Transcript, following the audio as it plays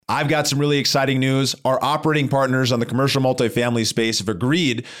I've got some really exciting news. Our operating partners on the commercial multifamily space have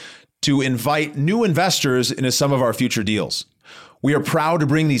agreed to invite new investors into some of our future deals. We are proud to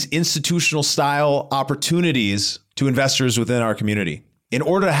bring these institutional style opportunities to investors within our community. In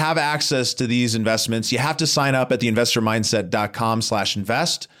order to have access to these investments, you have to sign up at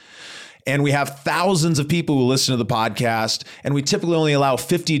theinvestormindset.com/invest. And we have thousands of people who listen to the podcast, and we typically only allow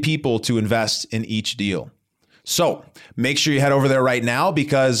 50 people to invest in each deal. So make sure you head over there right now,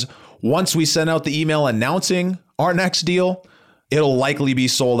 because once we send out the email announcing our next deal, it'll likely be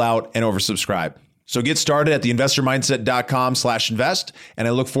sold out and oversubscribed. So get started at theinvestormindset.com/invest, and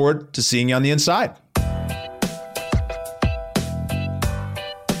I look forward to seeing you on the inside.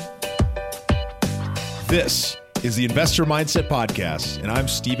 This is the Investor Mindset Podcast, and I'm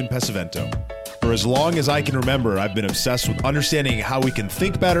Stephen Pesavento. For as long as I can remember, I've been obsessed with understanding how we can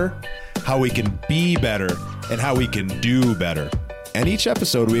think better, how we can be better, and how we can do better. And each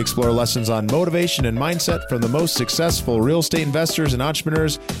episode, we explore lessons on motivation and mindset from the most successful real estate investors and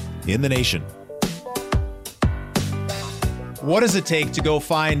entrepreneurs in the nation. What does it take to go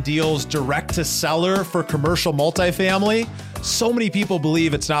find deals direct to seller for commercial multifamily? So many people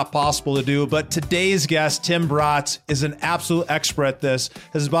believe it's not possible to do, but today's guest, Tim Bratz, is an absolute expert at this,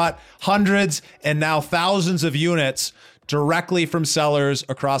 has bought hundreds and now thousands of units directly from sellers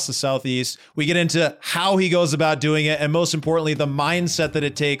across the Southeast. We get into how he goes about doing it, and most importantly, the mindset that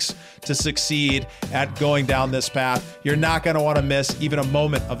it takes to succeed at going down this path. You're not going to want to miss even a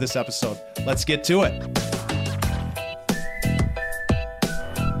moment of this episode. Let's get to it.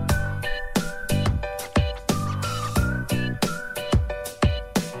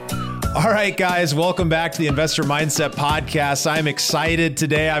 All right, guys, welcome back to the Investor Mindset Podcast. I'm excited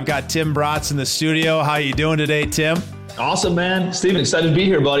today. I've got Tim Bratz in the studio. How are you doing today, Tim? Awesome, man. Steven, excited to be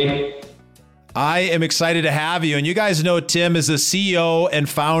here, buddy. I am excited to have you. And you guys know Tim is the CEO and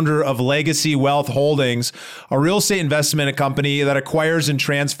founder of Legacy Wealth Holdings, a real estate investment company that acquires and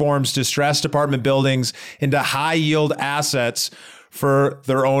transforms distressed apartment buildings into high-yield assets for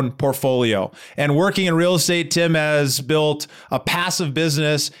their own portfolio. And working in real estate, Tim has built a passive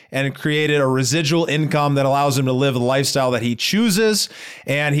business and created a residual income that allows him to live the lifestyle that he chooses.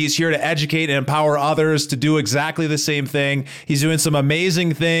 And he's here to educate and empower others to do exactly the same thing. He's doing some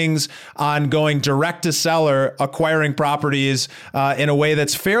amazing things on going direct to seller, acquiring properties in a way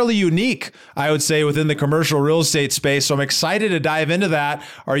that's fairly unique, I would say, within the commercial real estate space. So I'm excited to dive into that.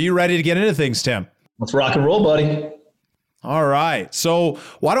 Are you ready to get into things, Tim? Let's rock and roll, buddy. All right. So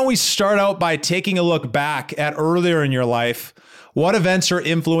why don't we start out by taking a look back at earlier in your life? What events or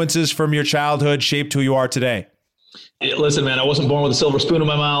influences from your childhood shaped who you are today? Listen, man, I wasn't born with a silver spoon in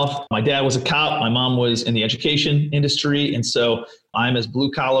my mouth. My dad was a cop. My mom was in the education industry. And so I'm as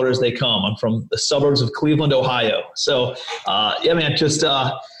blue collar as they come. I'm from the suburbs of Cleveland, Ohio. So, yeah, man, just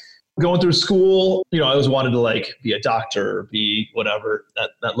going through school, I always wanted to be a doctor or be whatever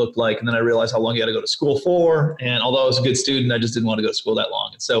that looked like. And then I realized how long you had to go to school for. And although I was a good student, I just didn't want to go to school that long.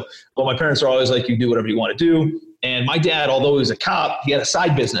 And so, well, my parents are always like, you do whatever you want to do. And my dad, although he was a cop, he had a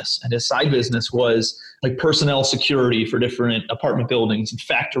side business. And his side business was like personnel security for different apartment buildings and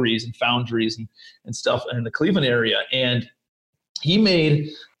factories and foundries and stuff in the Cleveland area. And he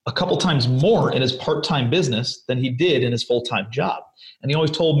made a couple times more in his part-time business than he did in his full-time job. And he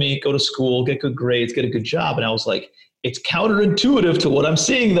always told me, go to school, get good grades, get a good job. And I was like, it's counterintuitive to what I'm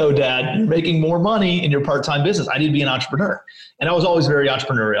seeing though, Dad. You're making more money in your part-time business. I need to be an entrepreneur. And I was always very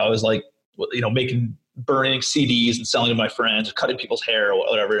entrepreneurial. I was like, burning CDs and selling to my friends, or cutting people's hair or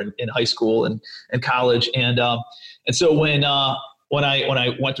whatever in high school and college. And so when I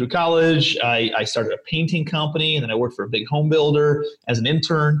went through college, I started a painting company, and then I worked for a big home builder as an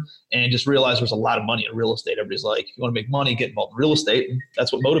intern, and just realized there was a lot of money in real estate. Everybody's like, if you want to make money, get involved in real estate. And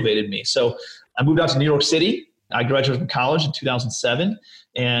that's what motivated me. So I moved out to New York City. I graduated from college in 2007,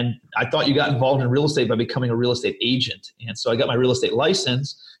 and I thought you got involved in real estate by becoming a real estate agent. And so I got my real estate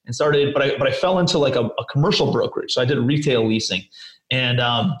license and started, but I fell into like a commercial brokerage. So I did retail leasing. And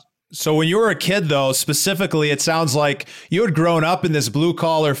so when you were a kid, though, specifically, it sounds like you had grown up in this blue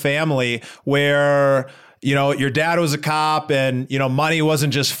collar family where, your dad was a cop and, money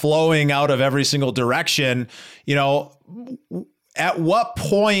wasn't just flowing out of every single direction. At what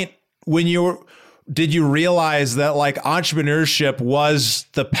point did you realize that entrepreneurship was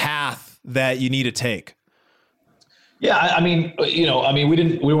the path that you need to take? Yeah, we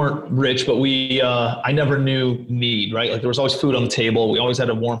weren't rich, but I never knew need, right? Like there was always food on the table. We always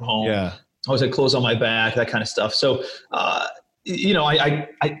had a warm home. Yeah. Always had clothes on my back, that kind of stuff. So, I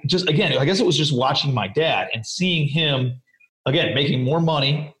guess it was just watching my dad and seeing him, again, making more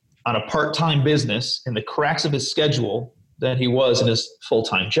money on a part-time business in the cracks of his schedule than he was in his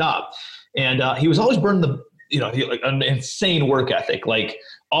full-time job. And he was always burning like an insane work ethic, like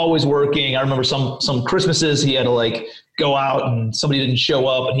always working. I remember some Christmases he had to like go out and somebody didn't show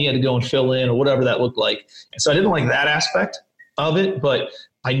up and he had to go and fill in or whatever that looked like. And so I didn't like that aspect of it, but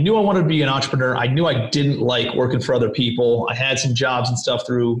I knew I wanted to be an entrepreneur. I knew I didn't like working for other people. I had some jobs and stuff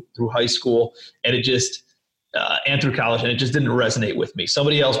through high school, and it just and through college, and it just didn't resonate with me.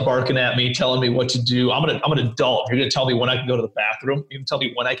 Somebody else barking at me, telling me what to do. I'm an adult. You're going to tell me when I can go to the bathroom. You're going to tell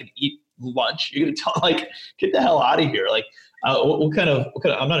me when I can eat lunch. You're going to tell, like, get the hell out of here. Like, what kind of,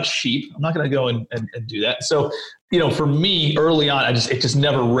 I'm not a sheep. I'm not going to go and do that. So, for me early on, it just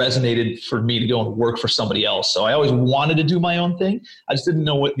never resonated for me to go and work for somebody else. So I always wanted to do my own thing. I just didn't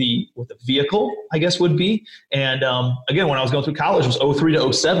know what the vehicle, I guess, would be. And again, when I was going through college, it was 03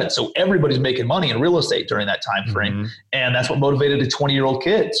 to 07. So everybody's making money in real estate during that time frame. Mm-hmm. And that's what motivated a 20-year-old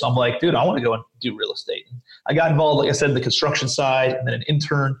kid. So I'm like, dude, I want to go and do real estate. And I got involved, like I said, in the construction side, and then an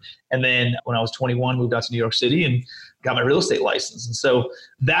intern. And then when I was 21, moved out to New York City and got my real estate license. And so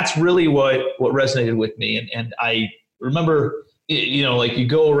that's really what resonated with me. And I remember, like you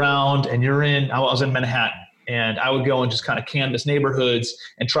go around and I was in Manhattan, and I would go and just kind of canvass neighborhoods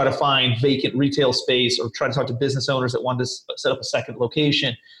and try to find vacant retail space or try to talk to business owners that wanted to set up a second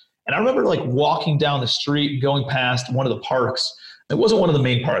location. And I remember like walking down the street and going past one of the parks. It wasn't one of the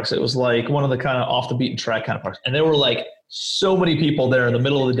main parks. It was like one of the kind of off the beaten track kind of parks. And there were like so many people there in the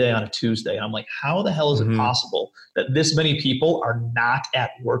middle of the day on a Tuesday. And I'm like, how the hell is it possible that this many people are not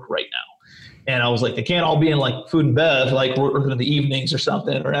at work right now? And I was like, they can't all be in like food and bev, like working in the evenings or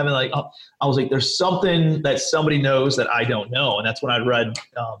something, or having like, I was like, there's something that somebody knows that I don't know. And that's when I read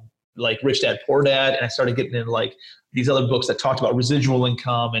like Rich Dad, Poor Dad. And I started getting into like these other books that talked about residual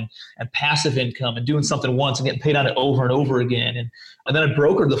income and passive income and doing something once and getting paid on it over and over again. And then I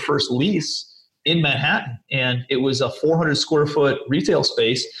brokered the first lease in Manhattan, and it was a 400 square foot retail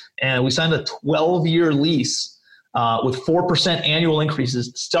space. And we signed a 12-year lease with 4% annual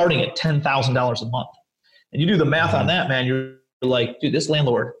increases starting at $10,000 a month. And you do the math on that, man, you're like, dude, this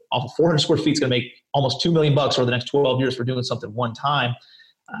landlord off of 400 square feet is going to make almost $2 million over the next 12 years for doing something one time.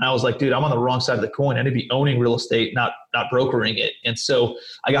 And I was like, dude, I'm on the wrong side of the coin. I need to be owning real estate, not brokering it. And so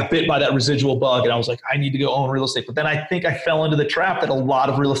I got bit by that residual bug, and I was like, I need to go own real estate. But then I think I fell into the trap that a lot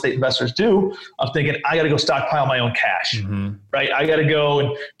of real estate investors do of thinking, I got to go stockpile my own cash, right? I got to go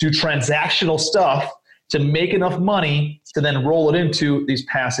and do transactional stuff to make enough money to then roll it into these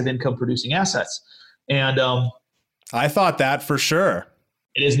passive income producing assets. And I thought that for sure.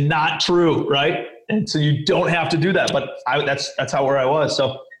 It is not true, right? And so you don't have to do that, but that's how where I was.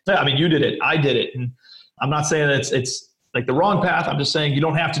 So yeah, I mean, you did it, I did it, and I'm not saying that it's like the wrong path. I'm just saying you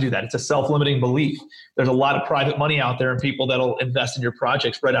don't have to do that. It's a self-limiting belief. There's a lot of private money out there and people that'll invest in your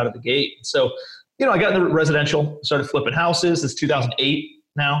projects right out of the gate. So, I got into residential, started flipping houses. It's 2008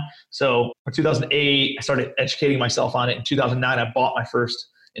 now. So in 2008, I started educating myself on it. In 2009, I bought my first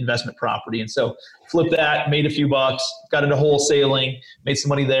investment property. And so flipped that, made a few bucks, got into wholesaling, made some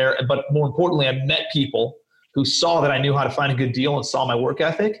money there. But more importantly, I met people who saw that I knew how to find a good deal and saw my work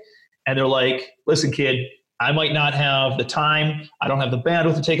ethic. And they're like, listen, kid, I might not have the time. I don't have the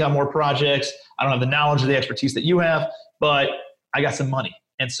bandwidth to take on more projects. I don't have the knowledge or the expertise that you have, but I got some money.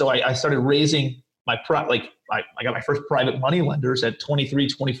 And so I started raising my I got my first private money lenders at 23,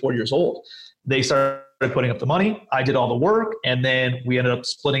 24 years old. They started putting up the money. I did all the work, and then we ended up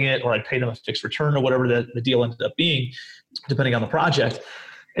splitting it, or I paid them a fixed return or whatever the deal ended up being, depending on the project.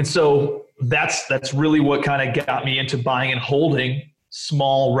 And so that's really what kind of got me into buying and holding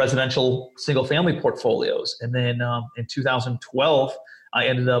small residential single family portfolios. And then in 2012, I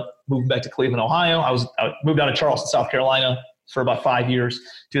ended up moving back to Cleveland, Ohio. I moved out of Charleston, South Carolina for about 5 years.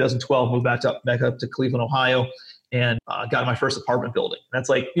 2012, moved back up to Cleveland, Ohio, and got my first apartment building. That's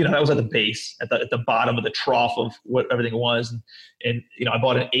like, that was at the base, at the bottom of the trough of what everything was. And I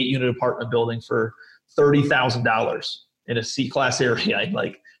bought an 8-unit apartment building for $30,000 in a C-class area. I'm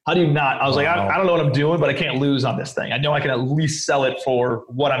like, how do you not? I was like, I don't know what I'm doing, but I can't lose on this thing. I know I can at least sell it for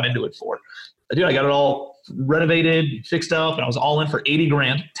what I'm into it for. Dude, I got it all renovated, fixed up, and I was all in for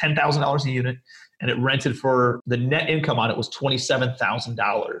 $80,000, $10,000 a unit. And it rented for, the net income on it was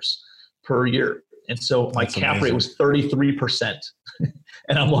 $27,000 per year. And so my cap rate was 33%.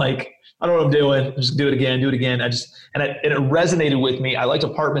 And I'm like, I don't know what I'm doing. Just do it again. And it resonated with me. I liked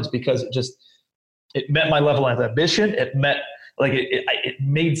apartments because it met my level of ambition. It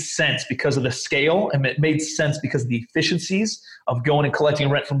made sense because of the scale, and it made sense because of the efficiencies of going and collecting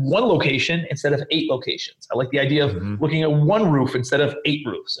rent from one location instead of 8 locations. I like the idea of looking at one roof instead of 8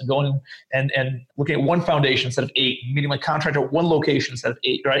 roofs, and going and looking at one foundation instead of 8, meeting my contractor at one location instead of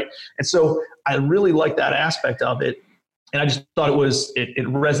 8, right? And so I really like that aspect of it. And I just thought it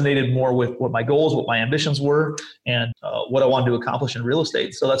resonated more with what my goals, what my ambitions were, and what I wanted to accomplish in real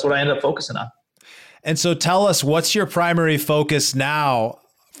estate. So that's what I ended up focusing on. And so tell us, what's your primary focus now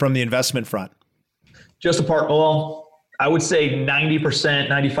from the investment front? Just well, I would say 90%,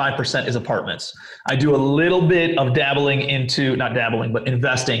 95% is apartments. I do a little bit of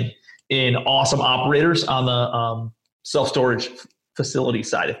investing in awesome operators on the self-storage facility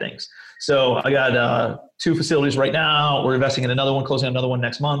side of things. So I got 2 facilities right now. We're investing in another one, closing another one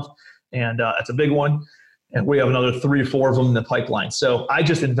next month. And that's a big one. And we have another 3 or 4 of them in the pipeline. So I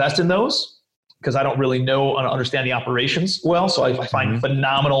just invest in those because I don't really know and understand the operations well. So I find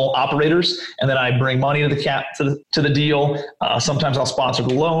phenomenal operators, and then I bring money to the deal. Sometimes I'll sponsor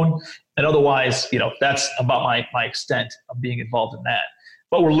the loan. And otherwise, that's about my extent of being involved in that.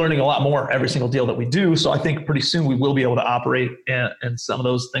 But we're learning a lot more every single deal that we do. So I think pretty soon we will be able to operate in some of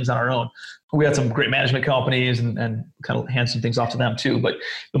those things on our own. We had some great management companies and kind of hand some things off to them too. But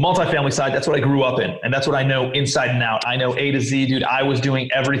the multifamily side, that's what I grew up in. And that's what I know inside and out. I know A to Z, dude. I was doing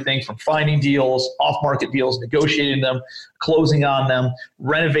everything from finding deals, off-market deals, negotiating them, closing on them,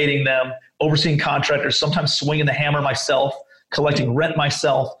 renovating them, overseeing contractors, sometimes swinging the hammer myself, collecting rent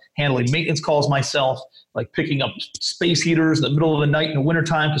myself, handling maintenance calls myself, like picking up space heaters in the middle of the night in the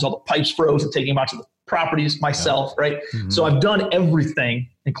wintertime because all the pipes froze and taking them out to the properties myself, right? Mm-hmm. So I've done everything,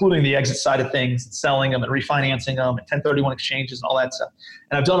 including the exit side of things, selling them and refinancing them and 1031 exchanges and all that stuff.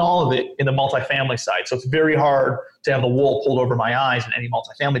 And I've done all of it in the multifamily side. So it's very hard to have the wool pulled over my eyes in any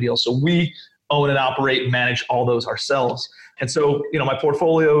multifamily deal. So we own and operate and manage all those ourselves. And so, my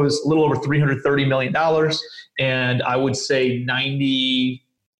portfolio is a little over $330 million. And I would say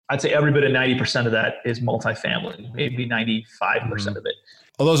every bit of 90% of that is multifamily, maybe 95% of it.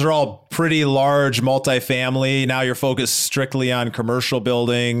 Well, those are all pretty large multifamily. Now you're focused strictly on commercial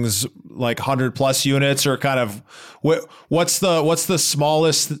buildings, like 100 plus units, or kind of what's the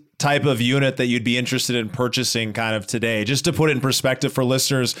smallest type of unit that you'd be interested in purchasing kind of today? Just to put it in perspective for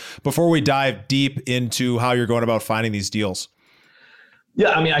listeners before we dive deep into how you're going about finding these deals.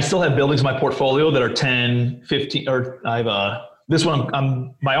 Yeah, I still have buildings in my portfolio that are 10, 15, or I have this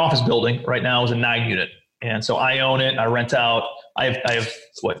one, my office building right now is a 9 unit. And so I own it. I rent out. I have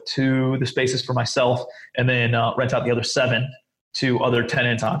 2 the spaces for myself, and then rent out the other 7 to other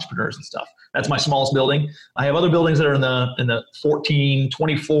tenants, entrepreneurs and stuff. That's my smallest building. I have other buildings that are in the 14,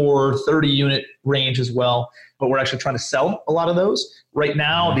 24, 30 unit range as well, but we're actually trying to sell a lot of those. Right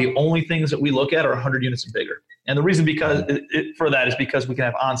now, the only things that we look at are 100 units and bigger. And the reason for that is because we can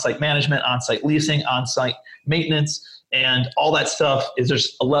have on-site management, on-site leasing, on-site maintenance, and all that stuff is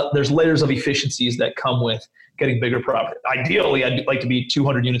there's layers of efficiencies that come with getting bigger property. Ideally, I'd like to be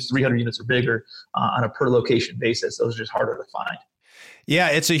 200 units, 300 units or bigger on a per location basis. Those are just harder to find. Yeah,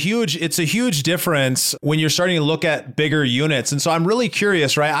 it's a huge difference when you're starting to look at bigger units. And so I'm really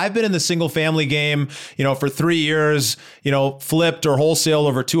curious, right? I've been in the single family game, for 3 years, flipped or wholesale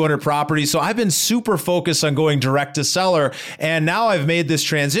over 200 properties. So I've been super focused on going direct to seller. And now I've made this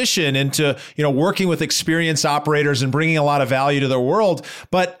transition into, working with experienced operators and bringing a lot of value to their world.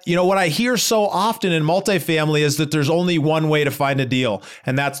 But, what I hear so often in multifamily is that there's only one way to find a deal,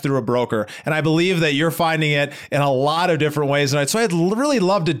 and that's through a broker. And I believe that you're finding it in a lot of different ways. And so I'd really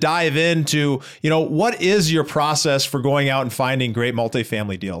love to dive into, what is your process for going out and finding great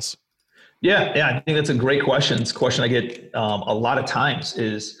multifamily deals? Yeah, I think that's a great question. It's a question I get a lot of times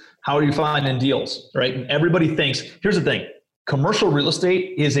is, how are you finding deals, right? And everybody thinks, here's the thing, commercial real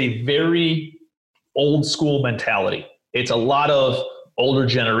estate is a very old school mentality. It's a lot of older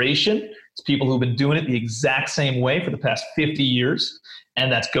generation. It's people who've been doing it the exact same way for the past 50 years. And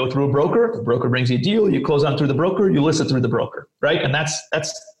that's go through a broker. The broker brings you a deal. You close on through the broker. You list it through the broker, right? And that's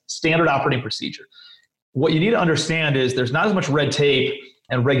standard operating procedure. What you need to understand is there's not as much red tape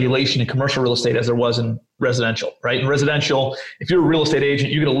and regulation in commercial real estate as there was in residential, right? In residential, if you're a real estate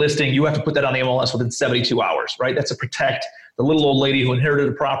agent, you get a listing, you have to put that on the MLS within 72 hours, right? That's to protect the little old lady who inherited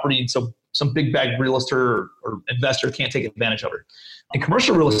a property, and so some big bag realtor or investor can't take advantage of her. In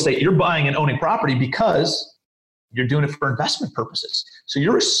commercial real estate, you're buying and owning property because you're doing it for investment purposes. So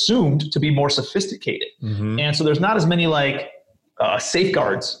you're assumed to be more sophisticated. Mm-hmm. And so there's not as many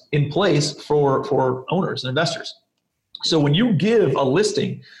safeguards in place for owners and investors. So when you give a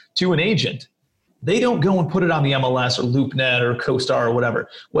listing to an agent, they don't go and put it on the MLS or LoopNet or CoStar or whatever.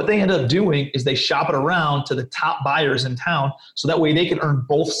 What they end up doing is they shop it around to the top buyers in town, so that way they can earn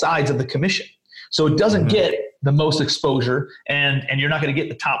both sides of the commission. So it doesn't get the most exposure, and you're not going to get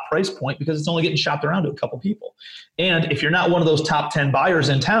the top price point because it's only getting shopped around to a couple people. And if you're not one of those top 10 buyers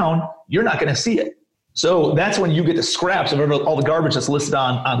in town, you're not going to see it. So that's when you get the scraps of all the garbage that's listed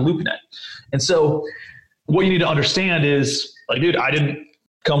on LoopNet. And so what you need to understand is, like, dude, I didn't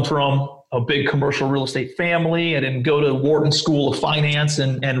come from a big commercial real estate family. I didn't go to Wharton School of Finance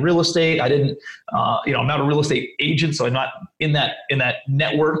and real estate. I didn't, I'm not a real estate agent, so I'm not in that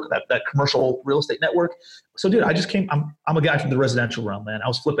network, that commercial real estate network. So, dude, I just came. I'm a guy from the residential realm, man. I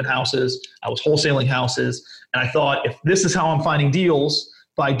was flipping houses, I was wholesaling houses, and I thought, if this is how I'm finding deals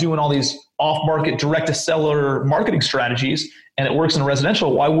by doing all these off-market, direct-to-seller marketing strategies, and it works in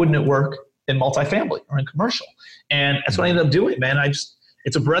residential, why wouldn't it work in multifamily or in commercial? And that's what I ended up doing, man.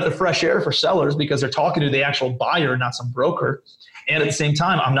 It's a breath of fresh air for sellers because they're talking to the actual buyer, not some broker. And at the same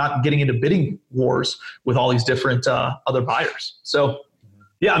time, I'm not getting into bidding wars with all these different other buyers. So,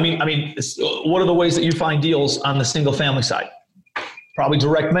 yeah, I mean, what are the ways that you find deals on the single family side? Probably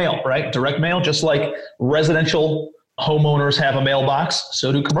direct mail, right? Direct mail, just like residential homeowners have a mailbox,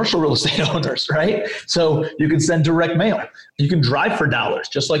 so do commercial real estate owners, right? So you can send direct mail. You can drive for dollars,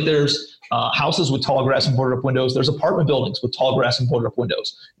 just like there's houses with tall grass and boarded up windows. There's apartment buildings with tall grass and boarded up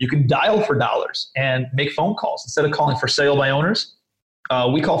windows. You can dial for dollars and make phone calls. Instead of calling for sale by owners,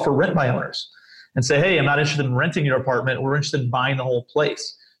 we call for rent by owners and say, hey, I'm not interested in renting your apartment. We're interested in buying the whole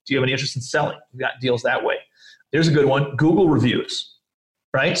place. Do you have any interest in selling? We've got deals that way. There's a good one, Google reviews.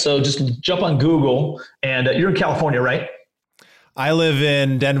 Right? So just jump on Google, and you're in California, right? I live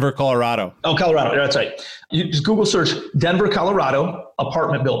in Denver, Colorado. Oh, Colorado. That's right. You just Google search Denver, Colorado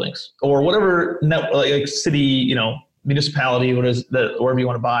apartment buildings, or whatever like city, municipality, wherever you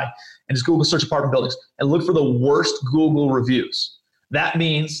want to buy, and just Google search apartment buildings and look for the worst Google reviews. That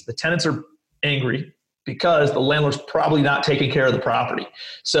means the tenants are angry because the landlord's probably not taking care of the property.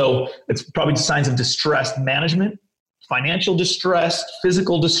 So it's probably signs of distressed management, financial distress,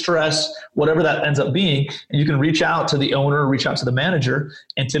 physical distress, whatever that ends up being. And you can reach out to the owner, reach out to the manager,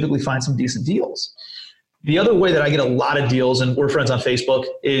 and typically find some decent deals. The other way that I get a lot of deals, and we're friends on Facebook,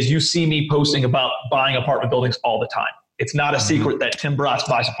 is you see me posting about buying apartment buildings all the time. It's not a secret that Tim Bratz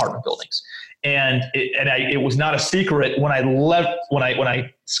buys apartment buildings. And it was not a secret when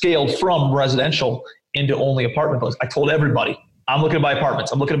I scaled from residential into only apartment buildings. I told everybody, I'm looking to buy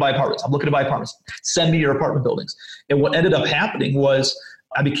apartments. I'm looking to buy apartments. I'm looking to buy apartments. Send me your apartment buildings. And what ended up happening was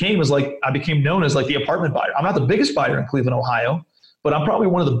I became known as like the apartment buyer. I'm not the biggest buyer in Cleveland, Ohio, but I'm probably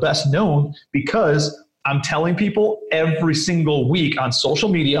one of the best known because I'm telling people every single week on social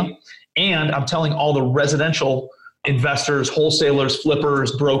media, and I'm telling all the residential investors, wholesalers,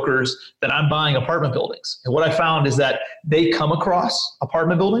 flippers, brokers that I'm buying apartment buildings. And what I found is that they come across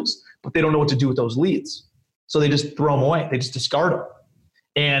apartment buildings, but they don't know what to do with those leads. So they just throw them away. They just discard them.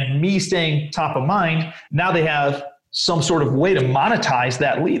 And me staying top of mind, now they have some sort of way to monetize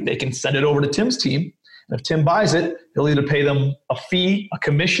that lead. They can send it over to Tim's team. And if Tim buys it, he'll either pay them a fee, a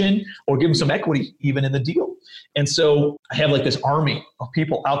commission, or give them some equity even in the deal. And so I have like this army of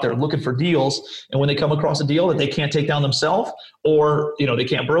people out there looking for deals. And when they come across a deal that they can't take down themselves, or they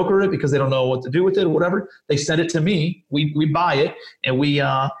can't broker it because they don't know what to do with it or whatever, they send it to me. We buy it, and we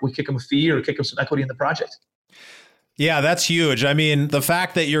kick them a fee or kick them some equity in the project. Yeah, that's huge. I mean, the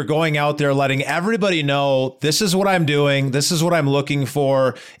fact that you're going out there letting everybody know, this is what I'm doing, this is what I'm looking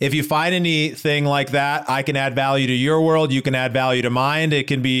for. If you find anything like that, I can add value to your world, you can add value to mine. It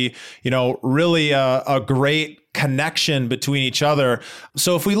can be, really a great connection between each other.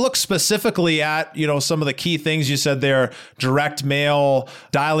 So if we look specifically at, some of the key things you said there, direct mail,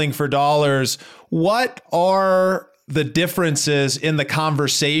 dialing for dollars, what are the differences in the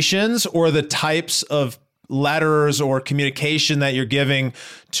conversations or the types of letters or communication that you're giving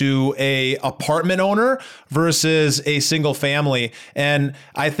to a apartment owner versus a single family? And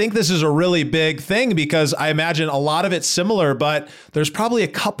I think this is a really big thing because I imagine a lot of it's similar, but there's probably a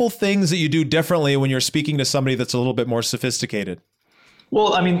couple things that you do differently when you're speaking to somebody that's a little bit more sophisticated.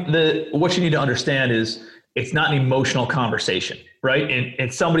 Well, I mean, what you need to understand is it's not an emotional conversation, right? And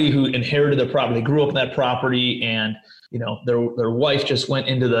it's somebody who inherited their property, they grew up in that property, and their wife just went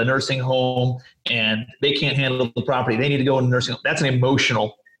into the nursing home and they can't handle the property. They need to go in the nursing home. That's an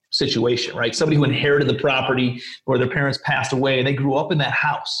emotional situation, right? Somebody who inherited the property or their parents passed away and they grew up in that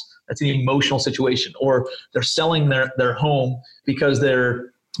house. That's an emotional situation. Or they're selling their home because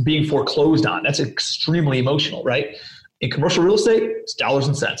they're being foreclosed on. That's extremely emotional, right? In commercial real estate, it's dollars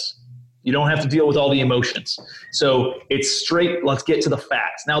and cents. You don't have to deal with all the emotions. So it's straight, let's get to the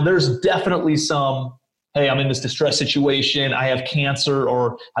facts. Now, there's definitely some, hey, I'm in this distress situation, I have cancer,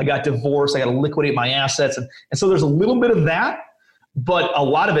 or I got divorced, I got to liquidate my assets. And so there's a little bit of that, but a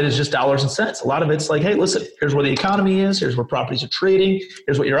lot of it is just dollars and cents. A lot of it's like, hey, listen, here's where the economy is, here's where properties are trading,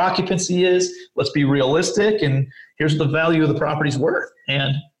 here's what your occupancy is, let's be realistic, and here's what the value of the property's worth.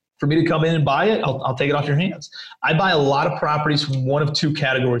 And for me to come in and buy it, I'll take it off your hands. I buy a lot of properties from one of two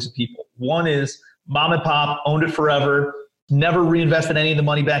categories of people. One is mom and pop owned it forever, never reinvested any of the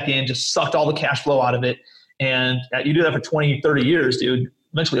money back in, just sucked all the cash flow out of it. And you do that for 20, 30 years, dude,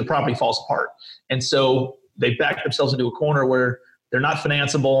 eventually the property falls apart. And so they back themselves into a corner where they're not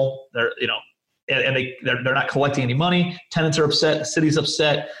financeable. They're, they're not collecting any money. Tenants are upset. The city's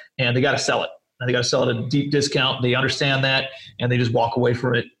upset, and they got to sell it. And they got to sell it at a deep discount. They understand that, and they just walk away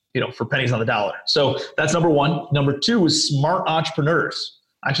from it, for pennies on the dollar. So that's number one. Number two is smart entrepreneurs.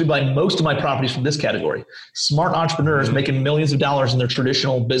 I actually buy most of my properties from this category. Smart entrepreneurs making millions of dollars in their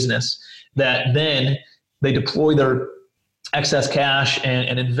traditional business that then they deploy their excess cash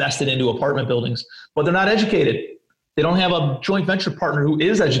and invest it into apartment buildings, but they're not educated. They don't have a joint venture partner who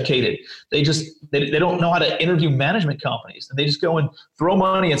is educated. They don't know how to interview management companies. And they just go and throw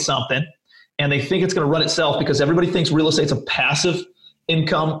money at something, and they think it's going to run itself because everybody thinks real estate's a passive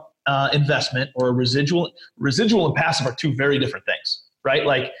income investment or a residual. Residual and passive are two very different things, right?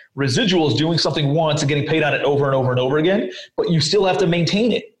 Like residual is doing something once and getting paid on it over and over and over again, but you still have to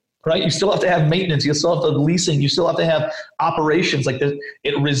maintain it, right? You still have to have maintenance. You still have to have leasing. You still have to have operations. Like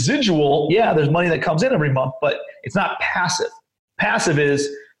residual, yeah, there's money that comes in every month, but it's not passive. Passive is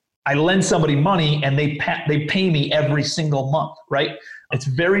I lend somebody money and they pay me every single month, right? It's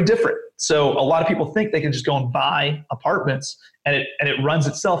very different. So a lot of people think they can just go and buy apartments and it runs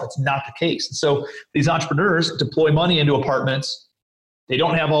itself. It's not the case. And so these entrepreneurs deploy money into apartments. They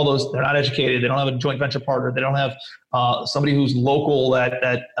don't have all those, they're not educated. They don't have a joint venture partner. They don't have somebody who's local that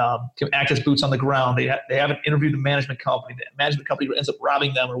can act as boots on the ground. They haven't interviewed the management company. The management company ends up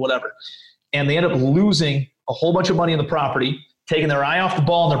robbing them or whatever. And they end up losing a whole bunch of money in the property, taking their eye off the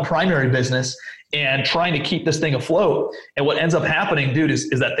ball in their primary business and trying to keep this thing afloat. And what ends up happening, dude, is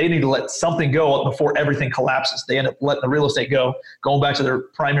that they need to let something go before everything collapses. They end up letting the real estate go, going back to their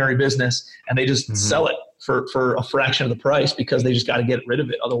primary business, and they just sell it for a fraction of the price because they just got to get rid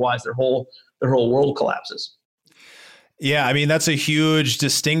of it. Otherwise, their whole world collapses. Yeah, I mean, that's a huge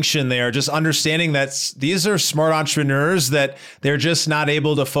distinction there. Just understanding that these are smart entrepreneurs that they're just not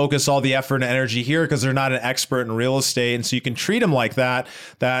able to focus all the effort and energy here because they're not an expert in real estate. And so you can treat them like that,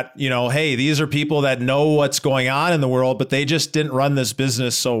 hey, these are people that know what's going on in the world, but they just didn't run this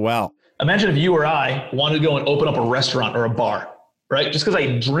business so well. Imagine if you or I wanted to go and open up a restaurant or a bar, right? Just because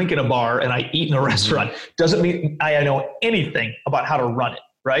I drink in a bar and I eat in a restaurant doesn't mean I know anything about how to run it.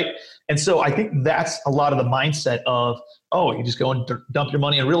 Right. And so I think that's a lot of the mindset of, oh, you just go and dump your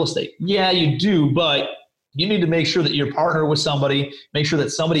money in real estate. Yeah, you do. But you need to make sure that you're partnered with somebody, make sure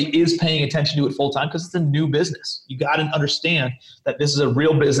that somebody is paying attention to it full time because it's a new business. You got to understand that this is a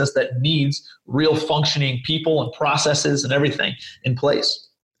real business that needs real functioning people and processes and everything in place.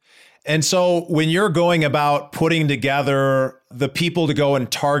 And so when you're going about putting together the people to go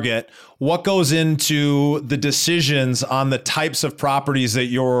and target, what goes into the decisions on the types of properties that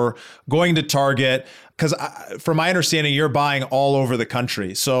you're going to target? Because from my understanding, you're buying all over the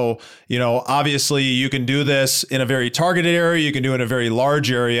country. So, obviously you can do this in a very targeted area. You can do it in a very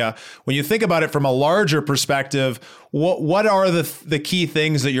large area. When you think about it from a larger perspective, what are the key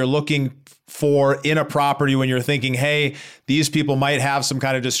things that you're looking for in a property when you're thinking, hey, these people might have some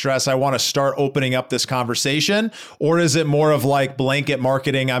kind of distress, I want to start opening up this conversation? Or is it more of like blanket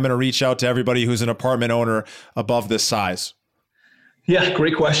marketing? I'm going to reach out to everybody who's an apartment owner above this size. Yeah,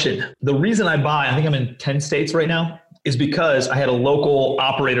 great question. The reason I think I'm in 10 states right now, is because I had a local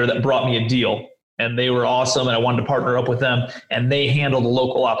operator that brought me a deal and they were awesome and I wanted to partner up with them and they handle the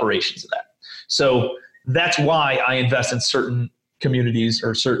local operations of that. So that's why I invest in certain communities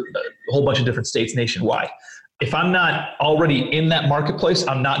or a whole bunch of different states nationwide. If I'm not already in that marketplace,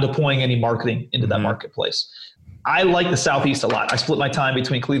 I'm not deploying any marketing into that marketplace. I like the Southeast a lot. I split my time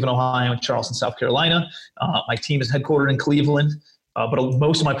between Cleveland, Ohio and Charleston, South Carolina. My team is headquartered in Cleveland, but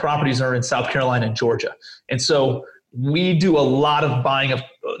most of my properties are in South Carolina and Georgia. And so we do a lot of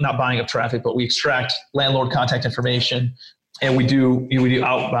not buying of traffic, but we extract landlord contact information. And we do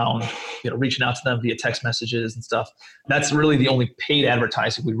outbound, reaching out to them via text messages and stuff. That's really the only paid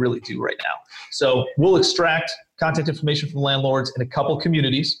advertising we really do right now. So we'll extract contact information from landlords in a couple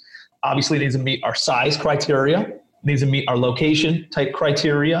communities. Obviously, it needs to meet our size criteria. It needs to meet our location type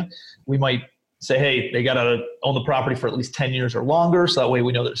criteria. We might say, hey, they got to own the property for at least 10 years or longer. So that way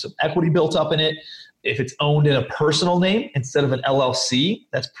we know there's some equity built up in it. If it's owned in a personal name instead of an LLC,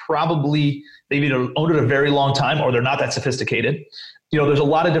 that's probably they've either owned it a very long time or they're not that sophisticated. There's a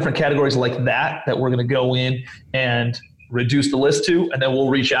lot of different categories like that we're going to go in and reduce the list to, and then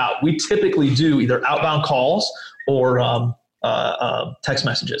we'll reach out. We typically do either outbound calls or text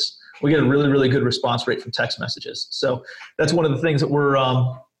messages. We get a really, really good response rate from text messages. So that's one of the things that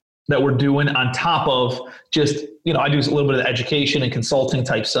we're doing on top of just, I do a little bit of education and consulting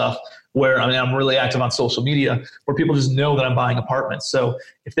type stuff where I'm really active on social media where people just know that I'm buying apartments. So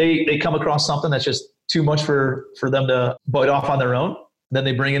if they come across something that's just too much for them to bite off on their own, then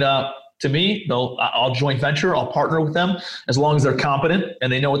they bring it up to me. I'll joint venture, I'll partner with them as long as they're competent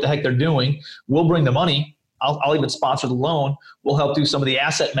and they know what the heck they're doing. We'll bring the money. I'll even sponsor the loan. We'll help do some of the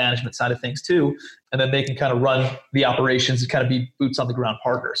asset management side of things too. And then they can kind of run the operations and kind of be boots on the ground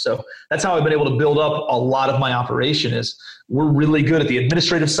partner. So that's how I've been able to build up a lot of my operation is we're really good at the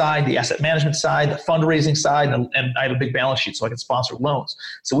administrative side, the asset management side, the fundraising side, and I have a big balance sheet so I can sponsor loans.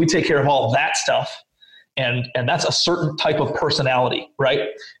 So we take care of all of that stuff. And that's a certain type of personality, right?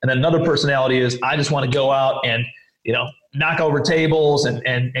 And then another personality is I just want to go out and, knock over tables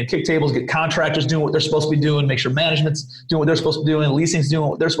and kick tables, get contractors doing what they're supposed to be doing, make sure management's doing what they're supposed to be doing, leasing's doing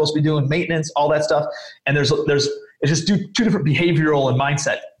what they're supposed to be doing, maintenance, all that stuff. And it's just two different behavioral and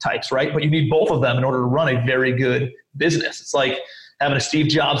mindset types, right? But you need both of them in order to run a very good business. It's like having a Steve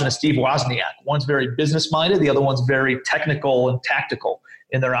Jobs and a Steve Wozniak. One's very business-minded, the other one's very technical and tactical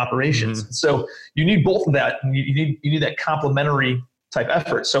in their operations. Mm-hmm. So you need both of that. And you need that complementary type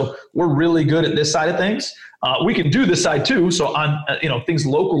effort. So we're really good at this side of things. We can do this side too. So on things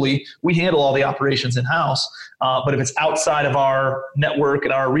locally, we handle all the operations in-house. But if it's outside of our network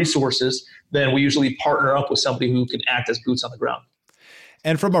and our resources, then we usually partner up with somebody who can act as boots on the ground.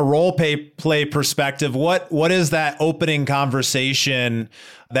 And from a role play perspective, what is that opening conversation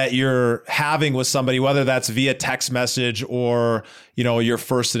that you're having with somebody, whether that's via text message or, your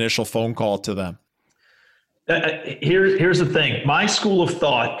first initial phone call to them? Here's the thing. My school of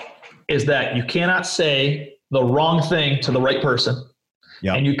thought is that you cannot say the wrong thing to the right person.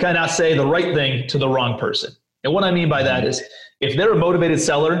 Yep. And you cannot say the right thing to the wrong person. And what I mean by that is if they're a motivated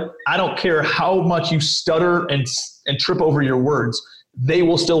seller, I don't care how much you stutter and trip over your words, they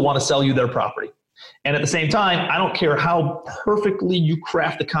will still want to sell you their property. And at the same time, I don't care how perfectly you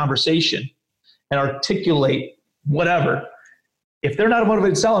craft the conversation and articulate whatever. If they're not a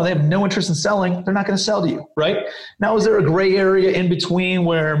motivated seller, they have no interest in selling, they're not going to sell to you, right? Now, is there a gray area in between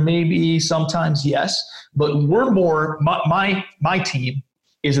where maybe sometimes yes, but we're more, my team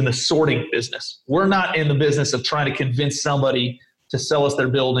is in the sorting business. We're not in the business of trying to convince somebody to sell us their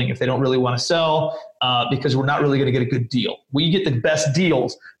building if they don't really want to sell, because we're not really going to get a good deal. We get the best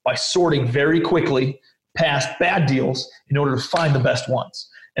deals by sorting very quickly past bad deals in order to find the best ones.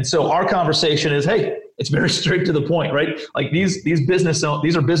 And so our conversation is, hey, it's very straight to the point, right? Like these are business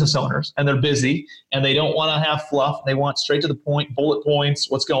owners and they're busy and they don't want to have fluff. They want straight to the point, bullet points,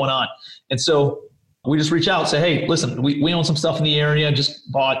 what's going on. And so we just reach out and say, hey, listen, we own some stuff in the area,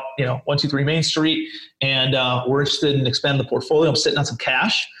 just bought, 123 Main Street, and we're interested in expanding the portfolio. I'm sitting on some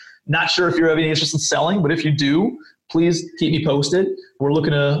cash. Not sure if you're having any interest in selling, but if you do, please keep me posted. We're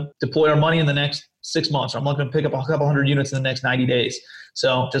looking to deploy our money in the next 6 months. I'm looking to pick up a couple hundred units in the next 90 days.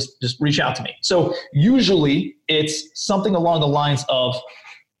 So just reach out to me. So usually it's something along the lines of,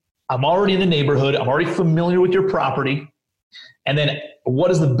 I'm already in the neighborhood. I'm already familiar with your property. And then what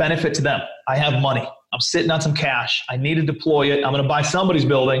is the benefit to them? I have money. I'm sitting on some cash. I need to deploy it. I'm going to buy somebody's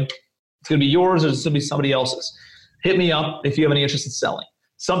building. It's going to be yours or it's going to be somebody else's. Hit me up if you have any interest in selling.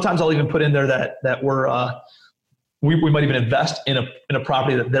 Sometimes I'll even put in there that we might even invest in a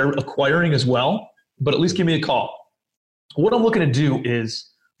property that they're acquiring as well, but at least give me a call. What I'm looking to do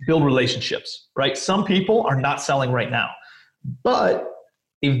is build relationships, right? Some people are not selling right now, but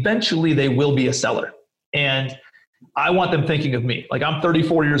eventually they will be a seller. And I want them thinking of me. Like I'm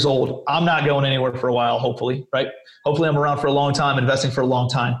 34 years old. I'm not going anywhere for a while, hopefully, right? Hopefully I'm around for a long time, investing for a long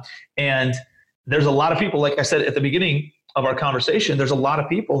time. And there's a lot of people, like I said at the beginning of our conversation, there's a lot of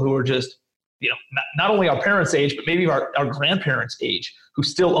people who are just, not only our parents' age, but maybe our grandparents' age who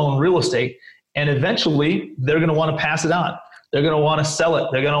still own real estate. And eventually they're going to want to pass it on. They're going to want to sell it.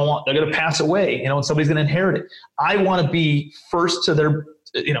 They're going to pass away, and somebody's going to inherit it. I want to be first to their,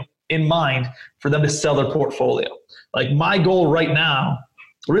 in mind for them to sell their portfolio. Like my goal right now,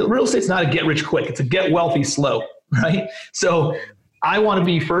 real estate's not a get rich quick. It's a get wealthy slow, right? So I want to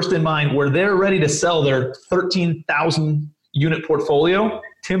be first in mind where they're ready to sell their 13,000 unit portfolio.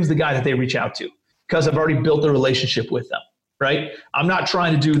 Tim's the guy that they reach out to because I've already built a relationship with them. Right? I'm not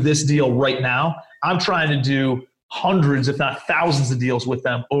trying to do this deal right now. I'm trying to do hundreds, if not thousands of deals with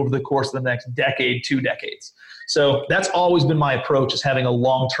them over the course of the next decade, 2 decades. So that's always been my approach, is having a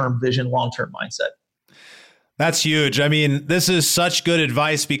long-term vision, long-term mindset. That's huge. I mean, this is such good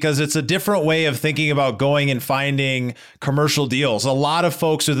advice because it's a different way of thinking about going and finding commercial deals. A lot of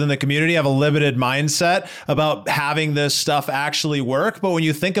folks within the community have a limited mindset about having this stuff actually work. But when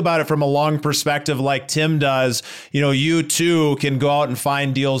you think about it from a long perspective, like Tim does, you too can go out and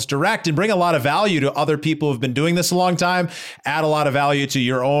find deals direct and bring a lot of value to other people who've been doing this a long time, add a lot of value to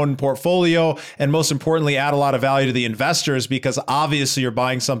your own portfolio, and most importantly, add a lot of value to the investors because obviously you're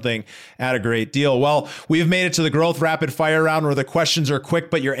buying something at a great deal. Well, we've made it to the growth rapid fire round where the questions are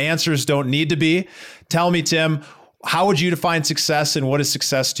quick, but your answers don't need to be. Tell me, Tim, how would you define success and what is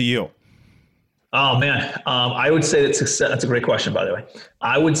success to you? Oh man. I would say that success, that's a great question, by the way.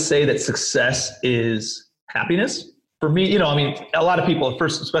 I would say that success is happiness for me. A lot of people at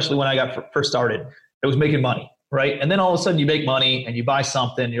first, especially when I got first started, it was making money, right? And then all of a sudden you make money and you buy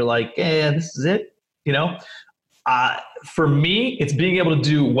something, you're like, this is it. For me, it's being able to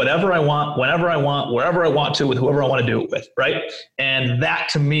do whatever I want, whenever I want, wherever I want to, with whoever I want to do it with, right? And that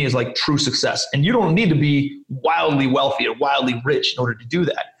to me is like true success. And you don't need to be wildly wealthy or wildly rich in order to do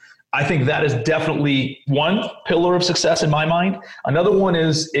that. I think that is definitely one pillar of success in my mind. Another one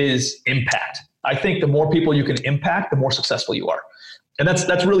is impact. I think the more people you can impact, the more successful you are. And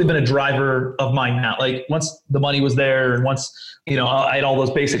that's really been a driver of mine now. Like once the money was there and once, I had all those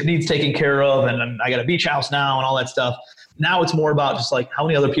basic needs taken care of and I got a beach house now and all that stuff. Now it's more about just like how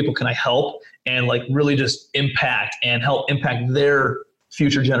many other people can I help and like really just impact and help impact their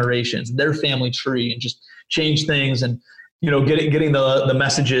future generations, their family tree, and just change things and, getting the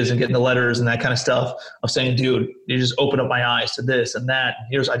messages and getting the letters and that kind of stuff of saying, dude, you just open up my eyes to this and that.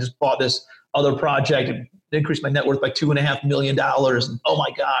 And I just bought this other project and increased my net worth by $2.5 million. And oh my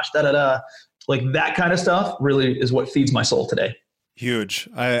gosh, like that kind of stuff really is what feeds my soul today. Huge.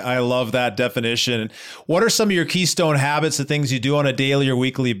 I love that definition. What are some of your keystone habits, the things you do on a daily or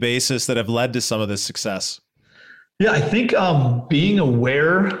weekly basis that have led to some of this success? Yeah, I think being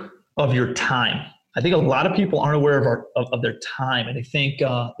aware of your time. I think a lot of people aren't aware of their time, and they think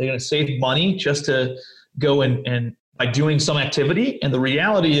they're going to save money just to go and by doing some activity. And the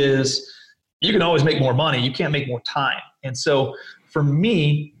reality is you can always make more money. You can't make more time. And so for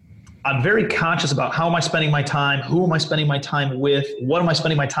me, I'm very conscious about how am I spending my time? Who am I spending my time with? What am I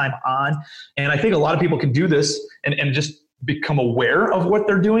spending my time on? And I think a lot of people can do this and just become aware of what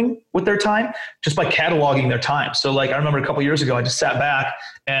they're doing with their time just by cataloging their time. So like I remember a couple of years ago, I just sat back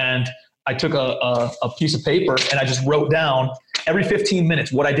and I took a piece of paper and I just wrote down every 15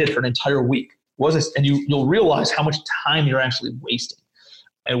 minutes what I did for an entire week. And you'll realize how much time you're actually wasting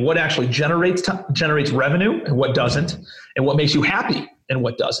and what actually generates revenue and what doesn't, and what makes you happy and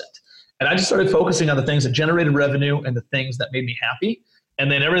what doesn't. And I just started focusing on the things that generated revenue and the things that made me happy.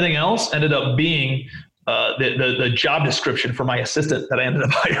 And then everything else ended up being the job description for my assistant that I ended up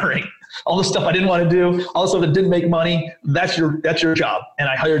hiring. All the stuff I didn't want to do, all the stuff that didn't make money, that's your job. And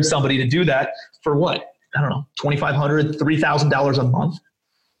I hired somebody to do that for what? I don't know, $2,500, $3,000 a month.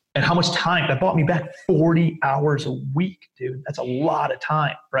 And how much time? That bought me back 40 hours a week, dude. That's a lot of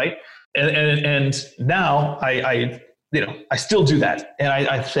time, right? And now I still do that. And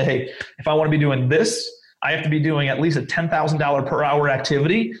I say, hey, if I want to be doing this, I have to be doing at least a $10,000 per hour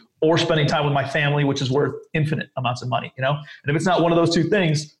activity or spending time with my family, which is worth infinite amounts of money, And if it's not one of those two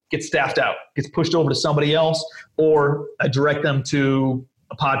things, gets staffed out, gets pushed over to somebody else, or I direct them to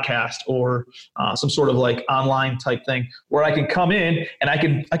a podcast or some sort of like online type thing where I can come in and I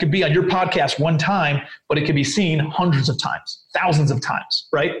could be on your podcast one time, but it can be seen hundreds of times, thousands of times,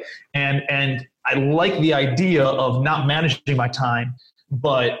 right? And I like the idea of not managing my time,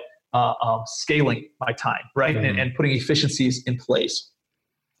 but scaling my time, right? Mm-hmm. And putting efficiencies in place.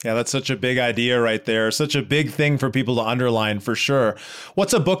 Yeah, that's such a big idea right there. Such a big thing for people to underline for sure.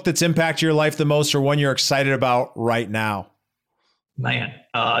 What's a book that's impacted your life the most or one you're excited about right now? Man,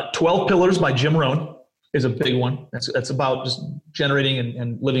 12 Pillars by Jim Rohn is a big one. That's about just generating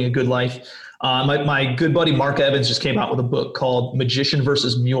and living a good life. My good buddy Mark Evans just came out with a book called Magician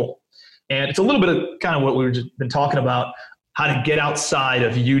versus Mule. And it's a little bit of kind of what we've just been talking about, how to get outside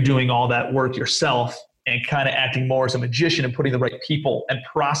of you doing all that work yourself and kind of acting more as a magician and putting the right people and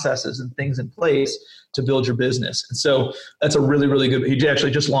processes and things in place to build your business. And so that's a really, really good, he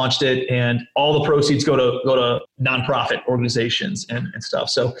actually just launched it and all the proceeds go to nonprofit organizations and stuff.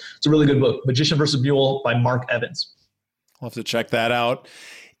 So it's a really good book, Magician versus Mule by Mark Evans. I'll have to check that out.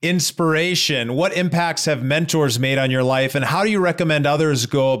 Inspiration. What impacts have mentors made on your life and how do you recommend others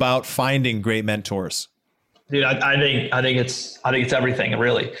go about finding great mentors? Dude, I think it's everything,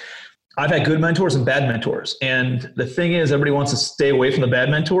 really. I've had good mentors and bad mentors. And the thing is, everybody wants to stay away from the bad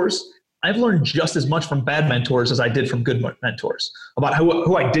mentors. I've learned just as much from bad mentors as I did from good mentors about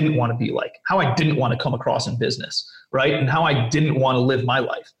who I didn't want to be like, how I didn't want to come across in business, right? And how I didn't want to live my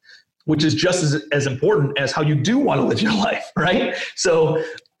life, which is just as important as how you do want to live your life, right? So,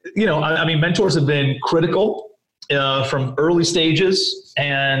 I mean, mentors have been critical from early stages,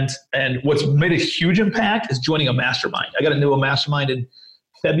 and what's made a huge impact is joining a mastermind. I got into a mastermind in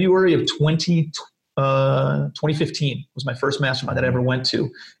February of 2015 was my first mastermind that I ever went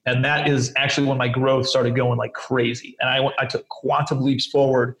to. And that is actually when my growth started going like crazy. And I took quantum leaps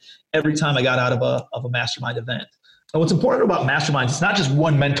forward every time I got out of a mastermind event. And what's important about masterminds, it's not just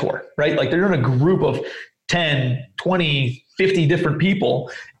one mentor, right? Like they're in a group of 10, 20, 50 different people.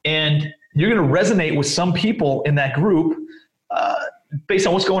 And you're going to resonate with some people in that group based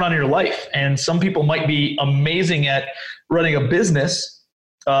on what's going on in your life. And some people might be amazing at running a business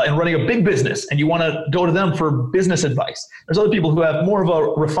and running a big business, and you want to go to them for business advice. There's other people who have more of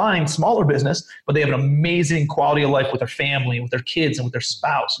a refined, smaller business, but they have an amazing quality of life with their family, with their kids, and with their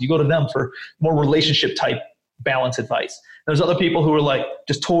spouse. You go to them for more relationship type balance advice. There's other people who are like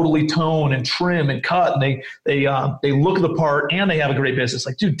just totally tone and trim and cut, and they look the part and they have a great business.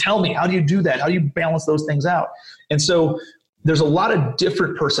 Like, dude, tell me, how do you do that? How do you balance those things out? And so there's a lot of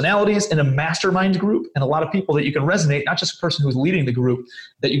different personalities in a mastermind group, and a lot of people that you can resonate, not just a person who's leading the group,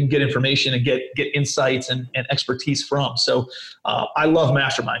 that you can get information and get insights and expertise from. So I love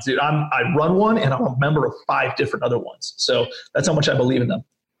masterminds, dude. I run one, and I'm a member of 5 different other ones. So that's how much I believe in them.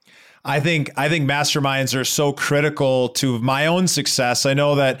 I think masterminds are so critical to my own success. I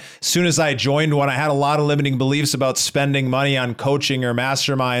know that as soon as I joined one, I had a lot of limiting beliefs about spending money on coaching or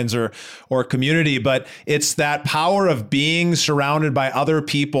masterminds or community, but it's that power of being surrounded by other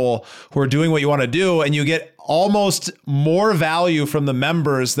people who are doing what you want to do, and you get almost more value from the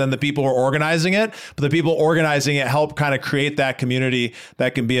members than the people who are organizing it. But the people organizing it help kind of create that community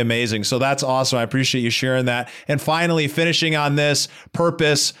that can be amazing. So that's awesome. I appreciate you sharing that. And finally, finishing on this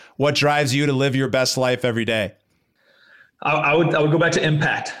purpose, what drives you to live your best life every day? I would go back to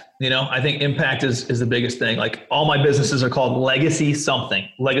impact. I think impact is the biggest thing. Like, all my businesses are called Legacy something.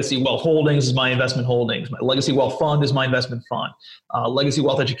 Legacy Wealth Holdings is my investment holdings. My Legacy Wealth Fund is my investment fund. Legacy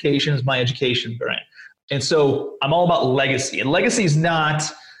Wealth Education is my education brand. And so I'm all about legacy. And legacy is not,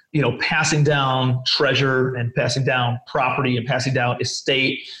 passing down treasure and passing down property and passing down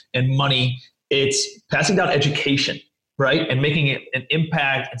estate and money. It's passing down education, right? And making it an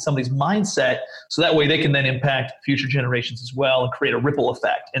impact in somebody's mindset, so that way they can then impact future generations as well and create a ripple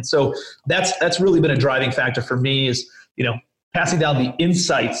effect. And so that's really been a driving factor for me, is, passing down the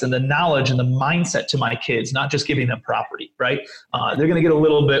insights and the knowledge and the mindset to my kids, not just giving them property, right? They're going to get a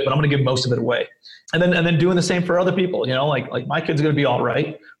little bit, but I'm going to give most of it away. And then doing the same for other people, like my kid's going to be all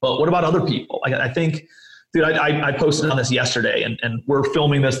right, but what about other people? I think, dude, I posted on this yesterday, and we're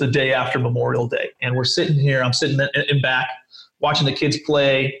filming this the day after Memorial Day, and we're sitting here, I'm sitting in back watching the kids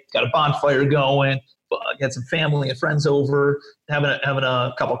play, got a bonfire going, get some family and friends over, having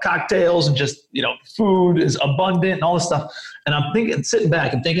a couple of cocktails, and just, food is abundant and all this stuff. And I'm sitting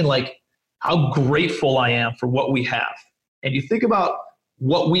back and thinking, like, how grateful I am for what we have. And you think about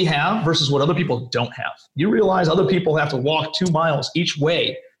what we have versus what other people don't have. You realize other people have to walk 2 miles each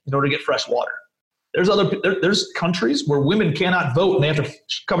way in order to get fresh water. There's countries where women cannot vote and they have to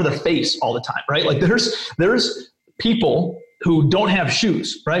cover their face all the time, right? Like there's people who don't have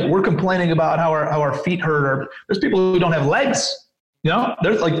shoes, right? We're complaining about how our feet hurt, or there's people who don't have legs.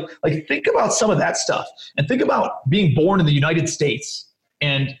 There's like think about some of that stuff, and think about being born in the United States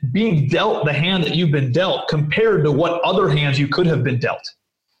and being dealt the hand that you've been dealt compared to what other hands you could have been dealt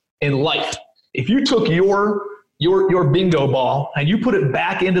in life. If you took your bingo ball and you put it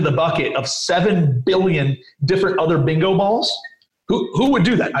back into the bucket of 7 billion different other bingo balls, who would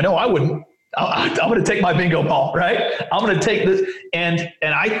do that? I know I wouldn't. I'm going to take my bingo ball, right? I'm going to take this. And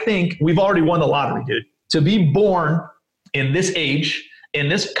I think we've already won the lottery, dude. To be born in this age, in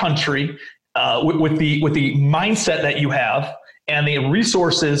this country, with the mindset that you have and the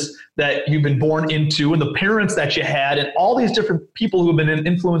resources that you've been born into and the parents that you had and all these different people who have been an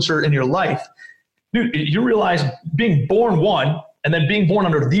influencer in your life, dude, you realize being born one and then being born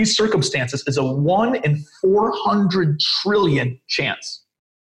under these circumstances is a 1 in 400 trillion chance.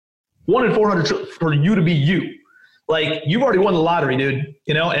 1 in 400 for you to be you. Like, you've already won the lottery, dude,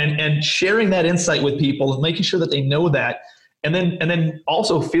 and sharing that insight with people and making sure that they know that. And then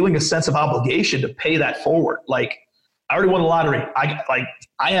also feeling a sense of obligation to pay that forward. Like, I already won the lottery.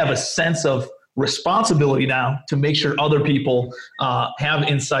 I have a sense of responsibility now to make sure other people have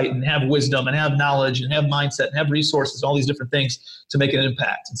insight and have wisdom and have knowledge and have mindset and have resources, all these different things to make an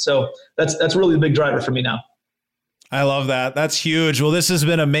impact. And so that's really the big driver for me now. I love that. That's huge. Well, this has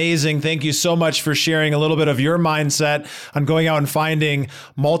been amazing. Thank you so much for sharing a little bit of your mindset on going out and finding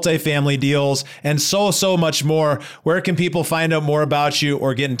multifamily deals and so much more. Where can people find out more about you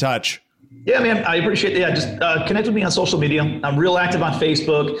or get in touch? Yeah, man, I appreciate that. Just connect with me on social media. I'm real active on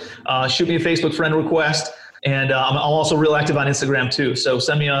Facebook. Shoot me a Facebook friend request. And I'm also real active on Instagram too. So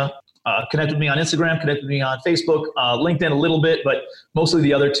send me connect with me on Instagram, connect with me on Facebook, LinkedIn a little bit, but mostly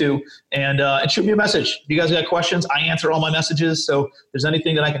the other two. And shoot me a message. If you guys got questions, I answer all my messages. So if there's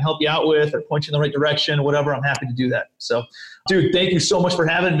anything that I can help you out with or point you in the right direction, whatever, I'm happy to do that. So, dude, thank you so much for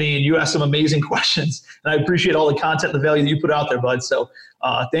having me. And you asked some amazing questions. And I appreciate all the content and the value that you put out there, bud. So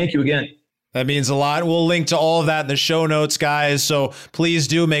thank you again. That means a lot. We'll link to all of that in the show notes, guys. So please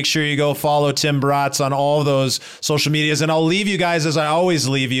do make sure you go follow Tim Bratz on all of those social medias. And I'll leave you guys as I always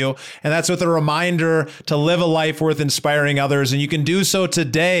leave you. And that's with a reminder to live a life worth inspiring others. And you can do so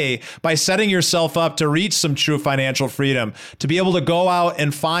today by setting yourself up to reach some true financial freedom, to be able to go out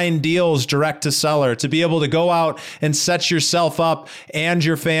and find deals direct to seller, to be able to go out and set yourself up and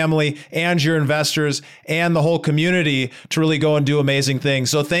your family and your investors and the whole community to really go and do amazing things.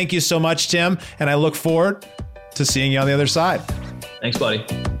 So thank you so much, Tim. And I look forward to seeing you on the other side. Thanks, buddy.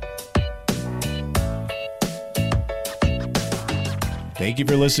 Thank you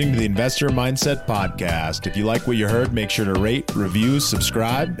for listening to the Investor Mindset Podcast. If you like what you heard, make sure to rate, review,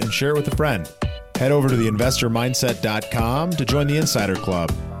 subscribe, and share it with a friend. Head over to theinvestormindset.com to join the Insider Club,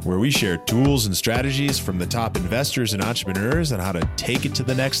 where we share tools and strategies from the top investors and entrepreneurs on how to take it to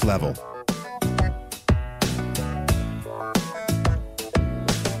the next level.